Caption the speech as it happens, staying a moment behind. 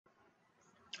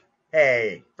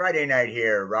Hey, Friday night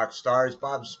here, rock stars.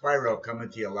 Bob Spyro coming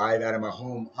to you live out of my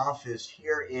home office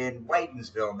here in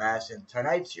Whitensville, Mass. And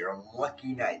tonight's your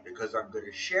lucky night because I'm going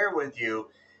to share with you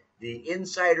the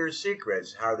insider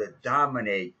secrets how to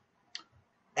dominate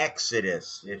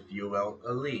Exitus, if you will,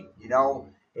 elite.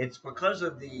 It's because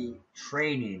of the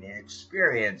training and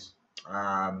experience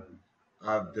um,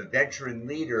 of the veteran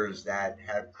leaders that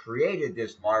have created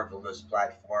this marvelous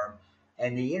platform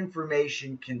and the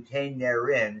information contained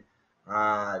therein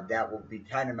that will be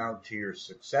tantamount to your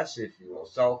success, if you will.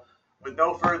 So, with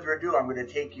no further ado, I'm going to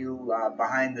take you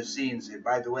behind the scenes. And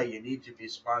by the way, you need to be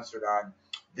sponsored on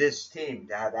this team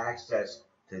to have access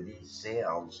to these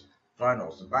sales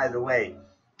funnels. And by the way,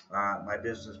 my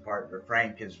business partner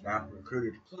Frank has now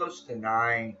recruited close to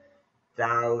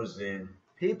 9,000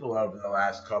 people over the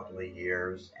last couple of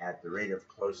years at the rate of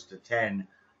close to 10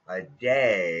 a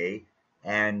day.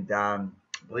 And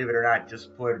believe it or not,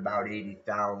 just put about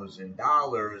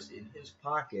 $80,000 in his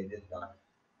pocket in the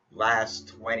last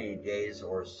 20 days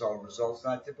or so. Results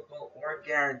not typical or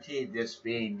guaranteed, this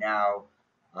being now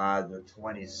the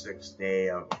 26th day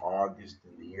of August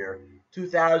in the year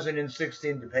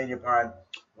 2016, depending upon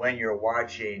when you're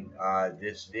watching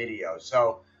this video.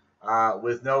 So,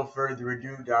 with no further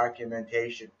ado,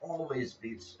 documentation always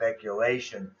beats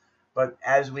speculation. But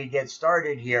as we get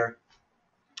started here,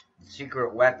 the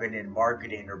secret weapon in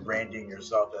marketing or branding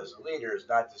yourself as a leader is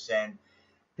not to send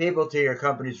people to your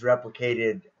company's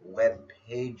replicated web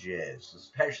pages,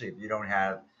 especially if you don't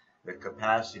have the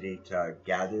capacity to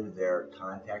gather their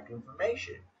contact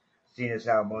information. Seeing as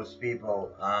how most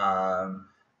people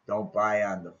don't buy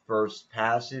on the first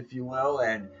pass, if you will,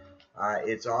 and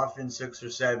it's often 6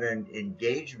 or 7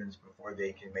 engagements before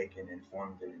they can make an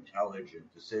informed and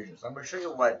intelligent decision. So I'm going to show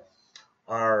you what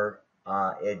our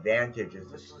advantages.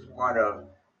 This is one of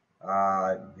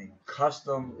the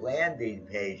custom landing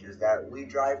pages that we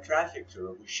drive traffic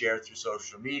to. We share through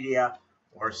social media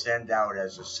or send out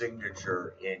as a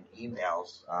signature in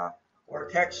emails or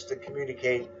text to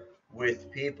communicate with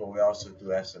people. We also do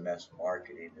SMS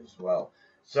marketing as well.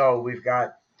 So we've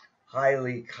got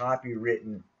highly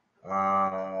copywritten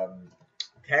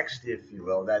text, if you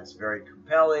will, that's very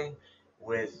compelling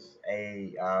with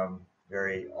a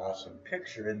very awesome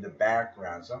picture in the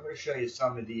background. So I'm going to show you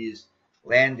some of these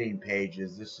landing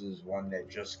pages. This is one that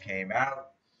just came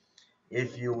out,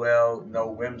 if you will. No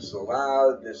whims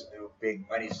allowed. This new big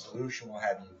money solution will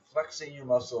have you flexing your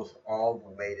muscles all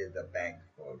the way to the bank,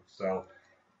 folks. So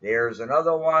there's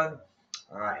another one.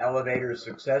 Elevator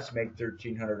success, make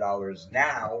 $1,300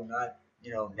 now, not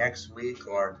next week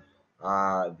or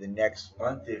the next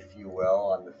month, if you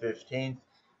will, on the 15th.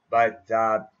 But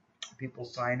people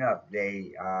sign up.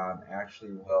 They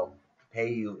actually will pay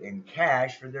you in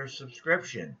cash for their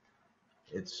subscription.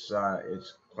 It's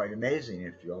quite amazing.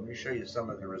 If you let me show you some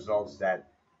of the results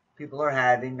that people are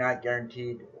having, not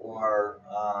guaranteed or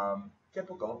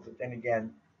typical, but then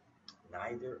again,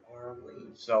 neither are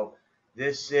we. So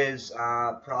this is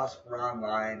Prosper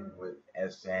Online with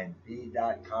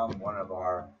snb.com, one of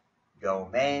our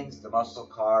domains, the muscle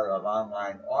car of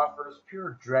online offers,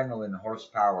 pure adrenaline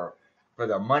horsepower for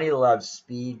the money-loved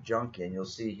speed junkie. And you'll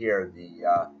see here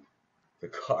the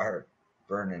car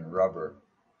burning rubber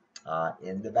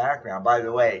in the background. By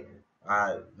the way,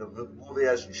 the movie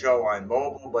doesn't show on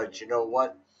mobile, but you know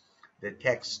what? The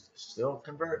text still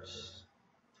converts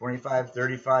 25,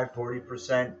 35,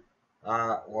 40%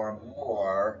 or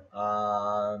more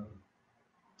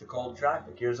to cold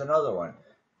traffic. Here's another one.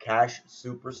 Cash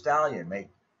Super Stallion. Make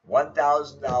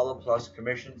 $1,000 plus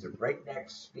commissions at breakneck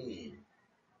speed,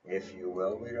 if you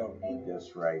will. We don't need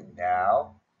this right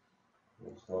now.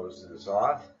 We'll close this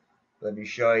off. Let me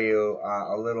show you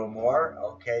a little more.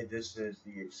 Okay, this is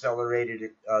the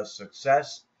accelerated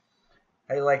success.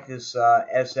 How do you like this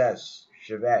SS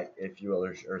Chevette, if you will,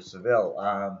 or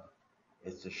Seville?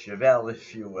 It's a Chevelle,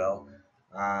 if you will.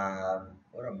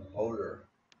 What a motor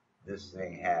this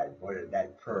thing had. Boy, did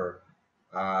that purr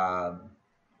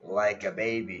like a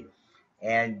baby.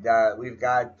 And we've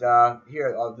got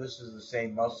here, this is the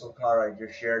same muscle car I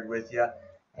just shared with you.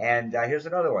 And here's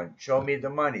another one. Show me the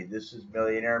money. This is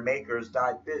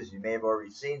millionairemakers.biz. You may have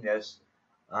already seen this,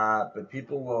 but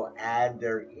people will add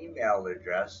their email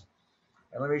address.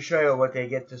 And let me show you what they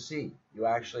get to see. You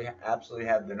actually absolutely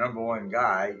have the number one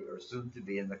guy, or soon to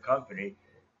be in the company,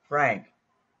 Frank,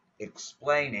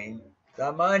 explaining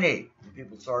the money. And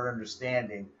people start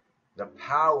understanding the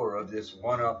power of this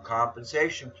one-up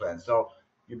compensation plan. So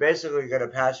you're basically going to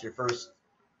pass your first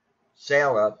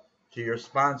sale up to your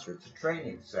sponsor. It's a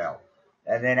training sale.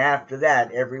 And then after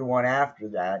that, everyone after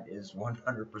that is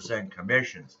 100%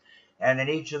 commissions. And then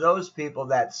each of those people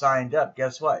that signed up,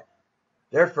 guess what?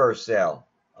 their first sale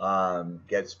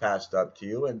gets passed up to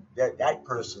you, and that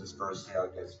person's first sale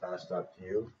gets passed up to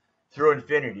you through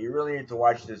infinity. You really need to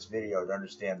watch this video to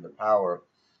understand the power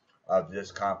of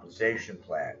this compensation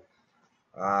plan.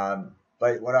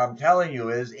 But what I'm telling you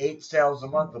is 8 sales a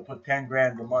month will put 10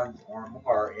 grand a month or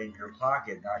more in your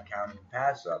pocket, not counting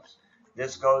pass ups.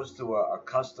 This goes to a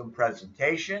custom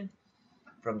presentation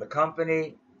from the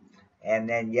company, and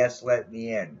then yes, let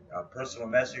me in. A personal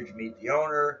message, meet the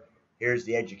owner. Here's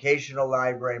the educational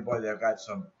library. And boy, they've got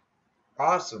some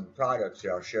awesome products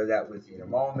here. I'll share that with you in a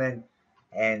moment.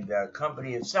 And the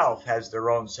company itself has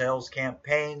their own sales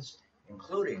campaigns,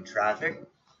 including traffic.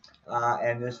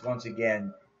 And this, once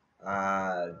again,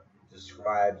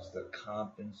 describes the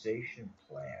compensation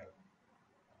plan.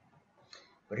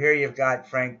 But here you've got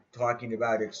Frank talking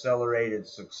about accelerated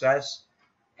success.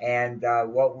 And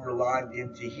what we're logged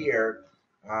into here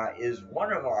is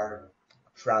one of our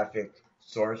traffic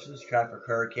sources, traffic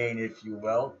hurricane, if you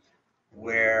will,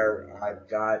 where I've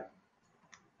got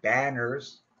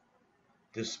banners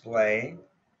displaying.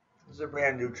 This is a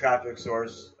brand new traffic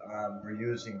source we're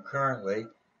using currently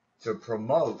to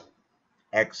promote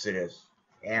Exitus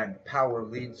and Power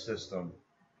Lead System,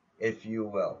 if you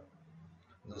will.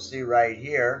 You'll see right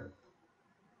here,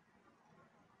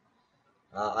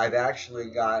 I've actually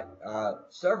got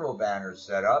several banners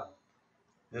set up.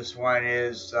 This one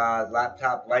is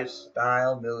Laptop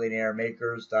Lifestyle,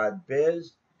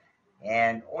 MillionaireMakers.biz,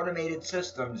 and automated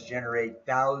systems generate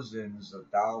thousands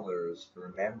of dollars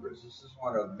for members. This is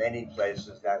one of many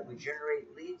places that we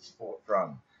generate leads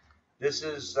from. This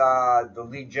is the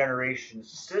lead generation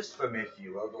system, if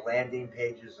you will. The landing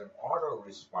page is an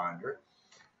autoresponder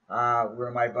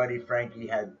where my buddy Frankie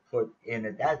had put in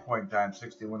at that point in time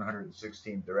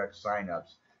 6,116 direct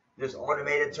signups. This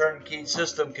automated turnkey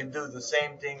system can do the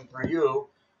same thing for you,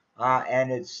 and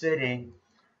it's sitting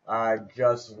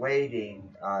just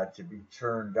waiting to be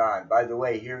turned on. By the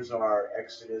way, here's our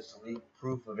Exitus Elite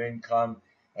Proof of Income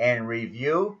and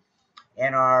Review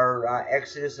and our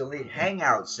Exitus Elite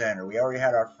Hangout Center. We already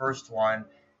had our first one,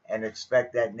 and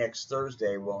expect that next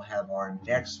Thursday we'll have our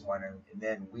next one, and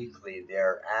then weekly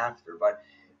thereafter. But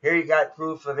here you got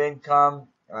proof of income.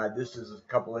 This is a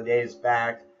couple of days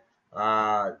back.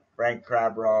 Frank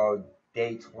Crabro,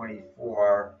 day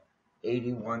 24,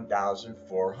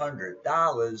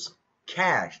 $81,400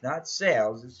 cash, not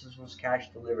sales. This was cash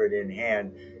delivered in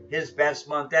hand. His best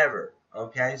month ever.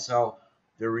 Okay, so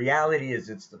the reality is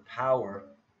it's the power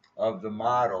of the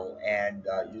model, and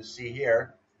you see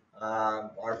here,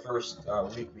 our first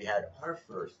week we had our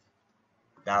first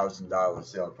 $1,000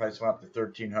 sale. The price went up to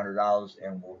 $1,300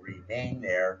 and will remain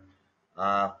there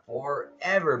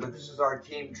forever. But this is our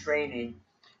team training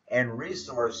and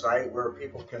resource site where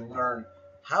people can learn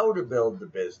how to build the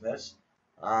business,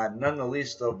 none the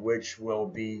least of which will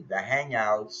be the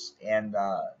Hangouts and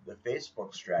the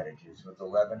Facebook strategies with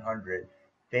 1,100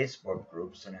 Facebook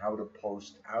groups and how to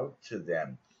post out to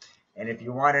them. And if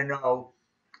you want to know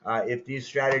if these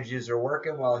strategies are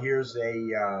working, well, here's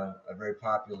a very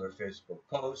popular Facebook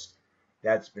post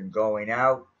that's been going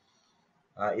out.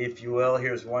 If you will,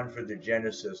 here's one for the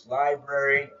Genesis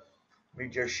library. Let me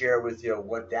just share with you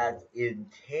what that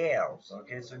entails.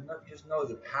 Okay, so just know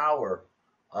the power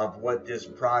of what this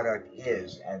product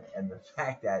is, and the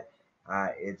fact that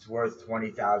it's worth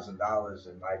 $20,000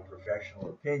 in my professional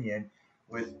opinion,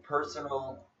 with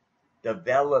personal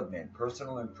development,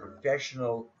 personal and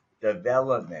professional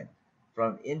development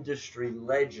from industry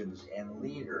legends and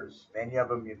leaders. Many of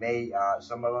them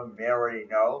some of them you may already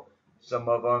know. Some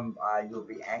of them you'll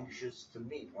be anxious to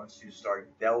meet once you start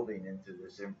delving into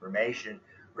this information,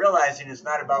 realizing it's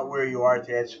not about where you are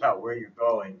today, it's about where you're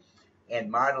going, and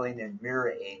modeling and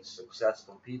mirroring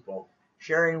successful people,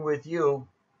 sharing with you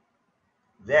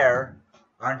their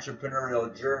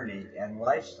entrepreneurial journey and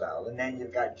lifestyle. And then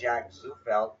you've got Jack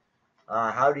Zufelt,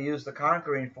 how to use the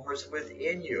conquering force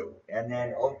within you, and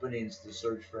then openings to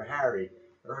search for Harry,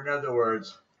 or in other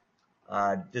words,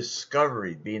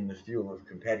 discovery being the fuel of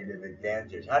competitive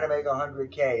advantage. How to make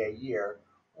 100K a year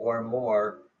or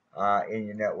more in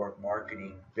your network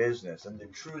marketing business. And the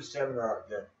true seminar,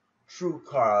 the true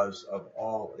cause of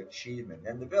all achievement.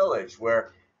 And the village,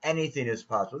 where anything is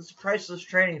possible. This is priceless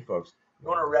training, folks. You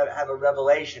want to have a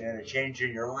revelation and a change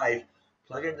in your life,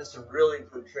 plug into some really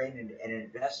good training and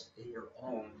invest in your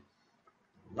own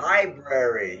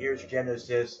library. Here's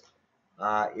Genesis,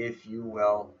 if you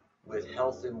will, with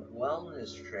health and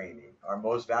wellness training. Our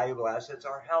most valuable assets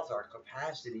are health, our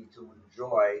capacity to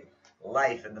enjoy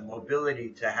life, and the mobility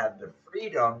to have the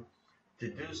freedom to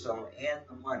do so, and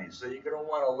the money. So you're going to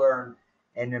want to learn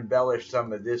and embellish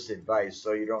some of this advice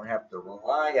so you don't have to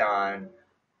rely on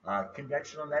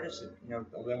conventional medicine.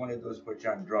 All they want to do is put you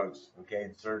on drugs, okay,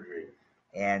 and surgery,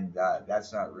 and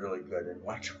that's not really good. And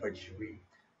watch what you eat,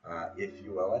 if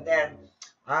you will. And then,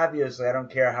 obviously, I don't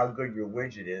care how good your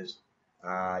widget is,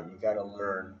 you got to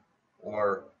learn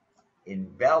or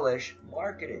embellish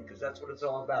marketing because that's what it's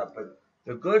all about. But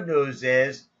the good news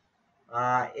is,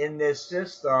 in this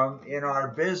system, in our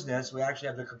business, we actually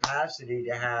have the capacity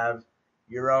to have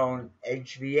your own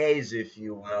HVAs, if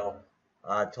you will,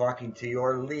 talking to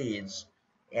your leads.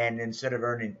 And instead of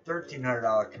earning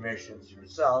 $1,300 commissions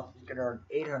yourself, you can earn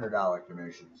 $800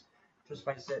 commissions just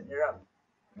by setting it up.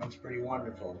 That's pretty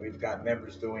wonderful. We've got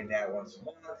members doing that once a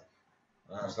month.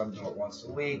 Some do it once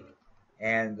a week,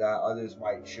 and others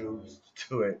might choose to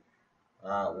do it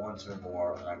once or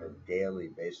more on a daily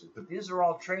basis. But these are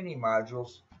all training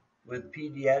modules with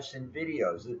PDFs and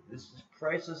videos. This is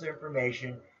priceless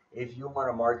information if you want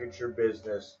to market your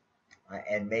business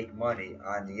and make money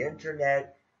on the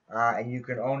internet. And you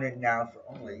can own it now for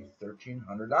only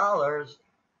 $1,300,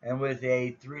 and with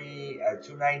a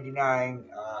 $299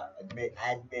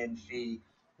 admin fee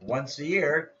once a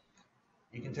year.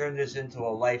 You can turn this into a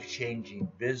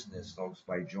life-changing business, folks,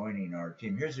 by joining our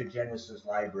team. Here's a Genesis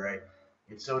library.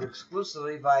 It's sold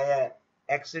exclusively via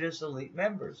Exitus Elite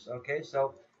members. Okay,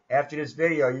 so after this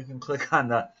video, you can click on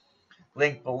the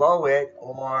link below it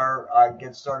or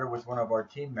get started with one of our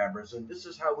team members. And this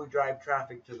is how we drive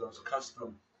traffic to those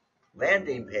custom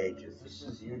landing pages. This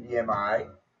is UDMI.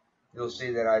 You'll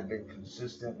see that I've been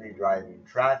consistently driving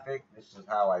traffic. This is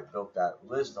how I built that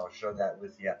list. I'll show that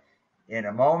with you in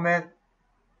a moment.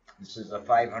 This is a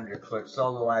 500-click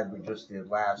solo ad we just did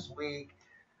last week.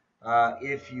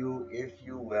 If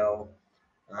you will,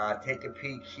 take a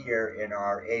peek here in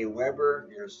our Aweber.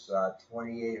 There's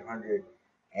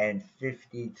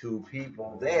 2,852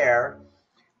 people there.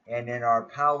 And in our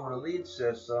Power Lead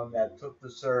system that took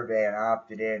the survey and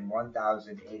opted in,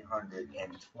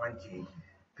 1,820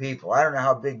 people. I don't know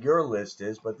how big your list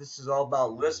is, but this is all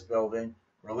about list building,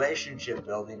 relationship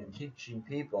building, and teaching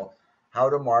people how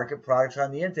to market products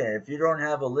on the internet. If you don't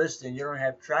have a listing, you don't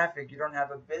have traffic, you don't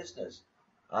have a business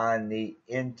on the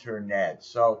internet.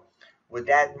 So with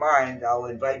that in mind, I'll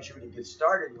invite you to get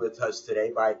started with us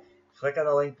today by clicking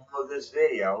the link below this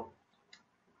video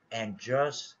and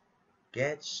just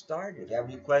get started. If you have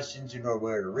any questions, you know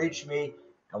where to reach me,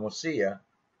 and we'll see you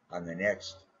on the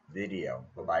next video.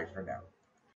 Bye-bye for now.